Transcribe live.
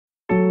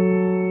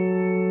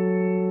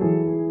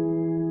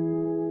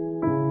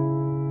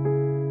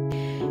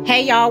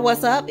Hey y'all,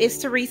 what's up? It's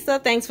Teresa.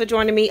 Thanks for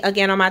joining me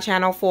again on my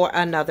channel for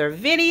another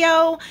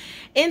video.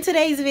 In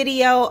today's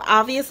video,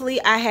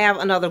 obviously I have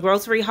another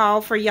grocery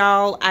haul for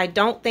y'all. I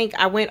don't think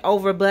I went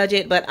over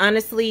budget, but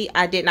honestly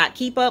I did not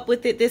keep up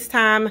with it this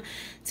time.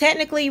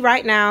 Technically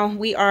right now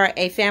we are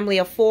a family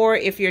of 4.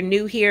 If you're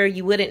new here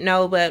you wouldn't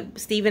know, but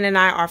Steven and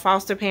I are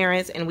foster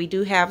parents and we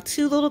do have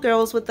 2 little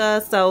girls with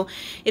us. So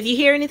if you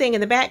hear anything in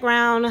the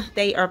background,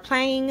 they are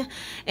playing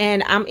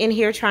and I'm in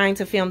here trying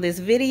to film this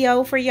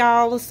video for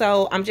y'all.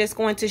 So I'm just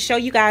going to show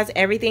you guys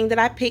everything that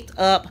I picked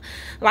up.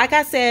 Like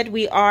I said,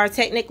 we are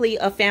technically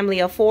a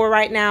family of 4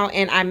 right now,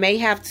 and I may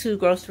have to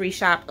grocery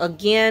shop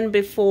again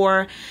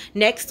before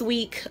next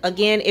week.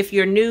 Again, if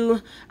you're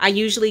new, I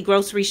usually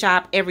grocery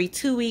shop every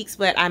 2 weeks,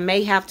 but I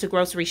may have to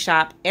grocery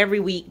shop every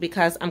week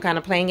because I'm kind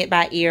of playing it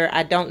by ear.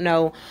 I don't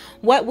know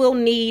what we'll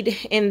need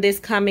in this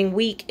coming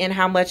week and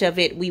how much of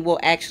it we will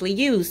actually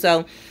use.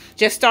 So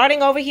just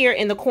starting over here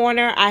in the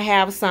corner, I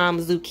have some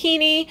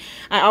zucchini.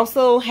 I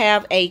also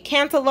have a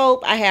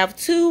cantaloupe. I have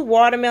 2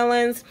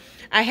 watermelons.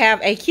 I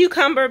have a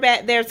cucumber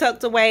back there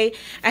tucked away.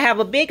 I have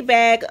a big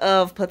bag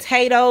of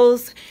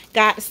potatoes.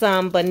 Got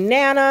some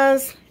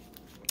bananas.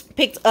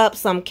 Picked up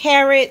some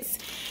carrots.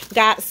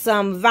 Got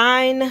some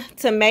vine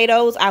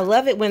tomatoes. I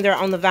love it when they're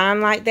on the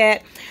vine like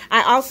that.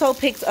 I also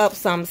picked up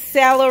some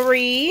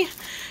celery.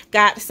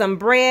 Got some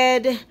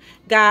bread.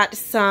 Got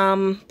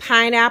some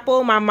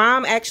pineapple. My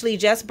mom actually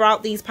just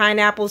brought these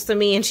pineapples to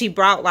me and she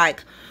brought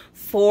like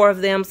 4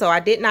 of them, so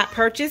I did not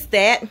purchase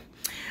that.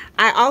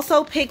 I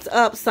also picked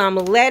up some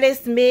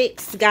lettuce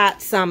mix,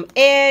 got some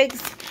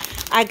eggs.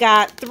 I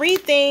got 3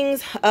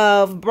 things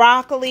of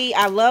broccoli.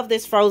 I love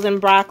this frozen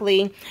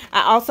broccoli.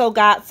 I also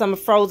got some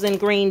frozen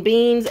green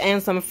beans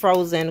and some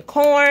frozen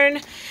corn.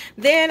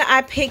 Then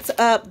I picked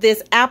up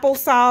this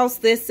applesauce.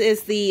 This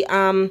is the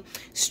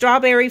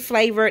strawberry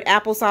flavored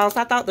applesauce.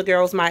 I thought the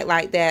girls might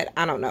like that.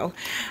 I don't know.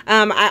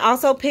 I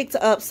also picked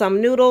up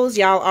some noodles.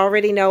 Y'all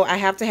already know I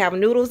have to have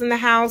noodles in the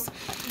house.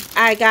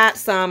 I got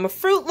some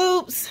Fruit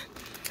Loops.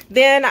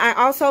 Then I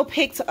also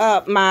picked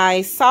up my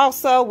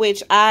salsa,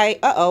 which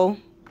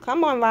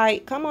come on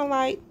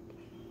light.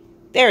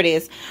 There it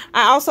is.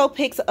 I also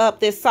picked up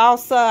this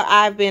salsa.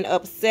 I've been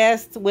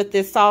obsessed with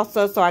this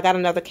salsa, so I got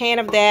another can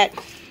of that.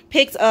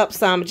 Picked up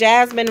some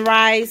jasmine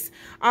rice.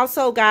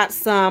 Also got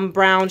some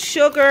brown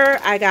sugar.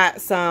 I got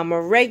some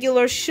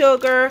regular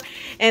sugar.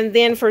 And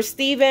then for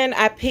Steven,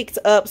 I picked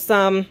up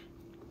some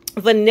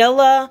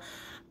vanilla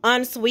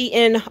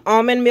unsweetened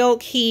almond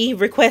milk. He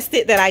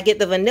requested that I get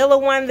the vanilla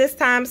one this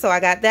time, so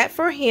I got that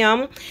for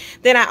him.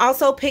 Then I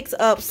also picked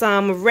up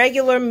some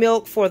regular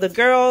milk for the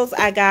girls.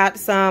 I got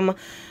some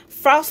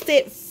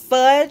frosted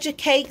fudge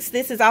cakes.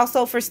 This is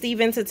also for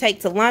Steven to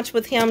take to lunch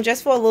with him,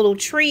 just for a little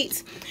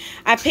treat.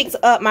 I picked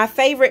up my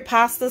favorite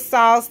pasta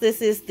sauce.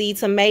 This is the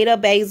tomato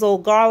basil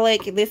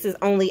garlic. This is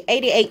only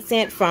 88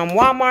 cents from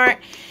Walmart.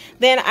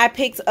 Then I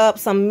picked up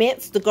some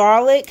minced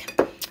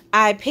garlic.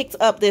 I picked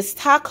up this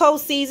taco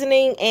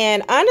seasoning,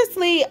 and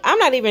honestly, I'm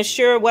not even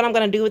sure what I'm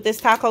going to do with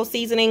this taco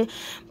seasoning,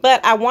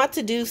 but I want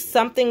to do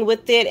something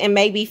with it and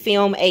maybe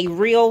film a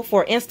reel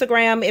for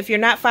Instagram. If you're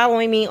not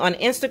following me on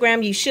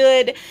Instagram, you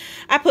should.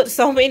 I put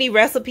so many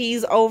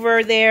recipes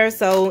over there,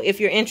 so if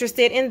you're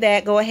interested in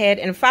that, go ahead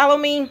and follow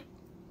me.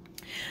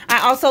 I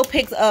also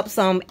picked up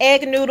some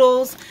egg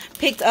noodles,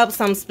 picked up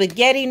some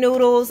spaghetti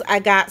noodles. I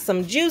got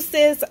some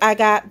juices. I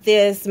got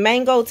this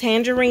mango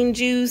tangerine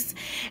juice,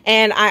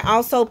 and I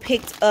also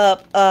picked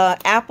up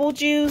apple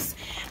juice.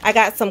 I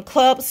got some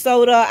club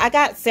soda. I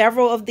got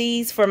several of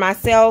these for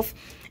myself,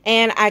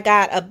 and I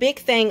got a big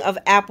thing of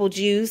apple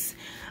juice.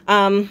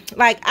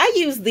 Like I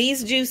use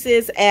these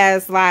juices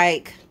as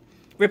like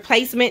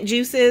replacement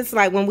juices.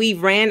 Like when we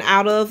ran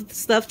out of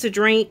stuff to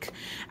drink,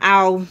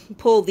 I'll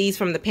pull these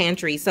from the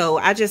pantry. So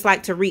I just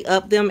like to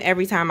re-up them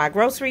every time I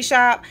grocery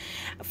shop.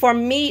 For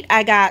meat,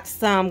 I got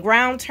some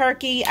ground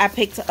turkey. I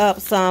picked up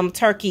some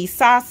turkey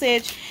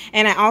sausage,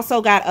 and I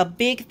also got a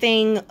big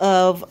thing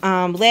of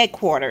leg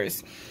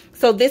quarters.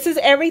 So this is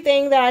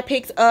everything that I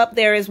picked up.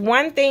 There is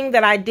one thing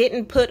that I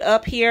didn't put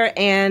up here,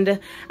 and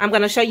I'm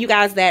going to show you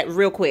guys that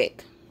real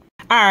quick.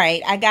 All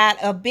right, I got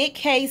a big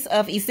case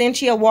of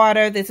Essentia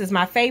water. This is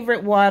my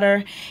favorite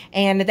water,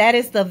 and that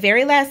is the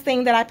very last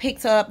thing that I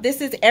picked up. This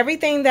is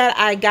everything that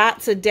I got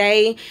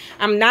today.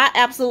 I'm not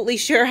absolutely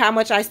sure how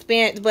much I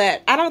spent,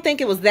 but I don't think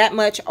it was that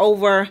much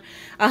over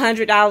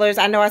 $100.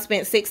 I know I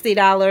spent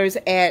 $60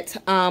 at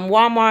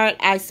Walmart.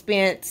 I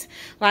spent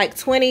like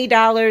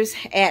 $20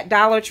 at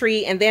Dollar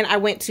Tree, and then I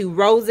went to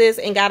Rose's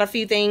and got a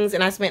few things,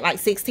 and I spent like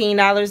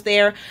 $16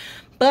 there.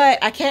 But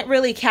I can't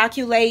really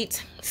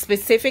calculate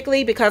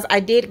specifically because I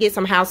did get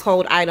some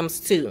household items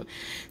too.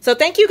 So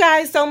thank you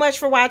guys so much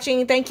for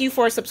watching. Thank you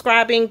for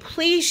subscribing.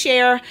 Please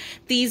share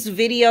these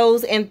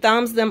videos and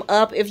thumbs them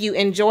up if you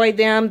enjoy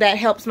them. That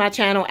helps my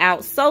channel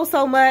out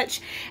so much.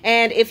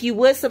 And if you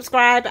would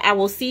subscribe, I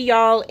will see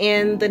y'all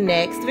in the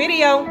next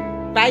video.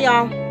 Bye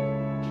y'all.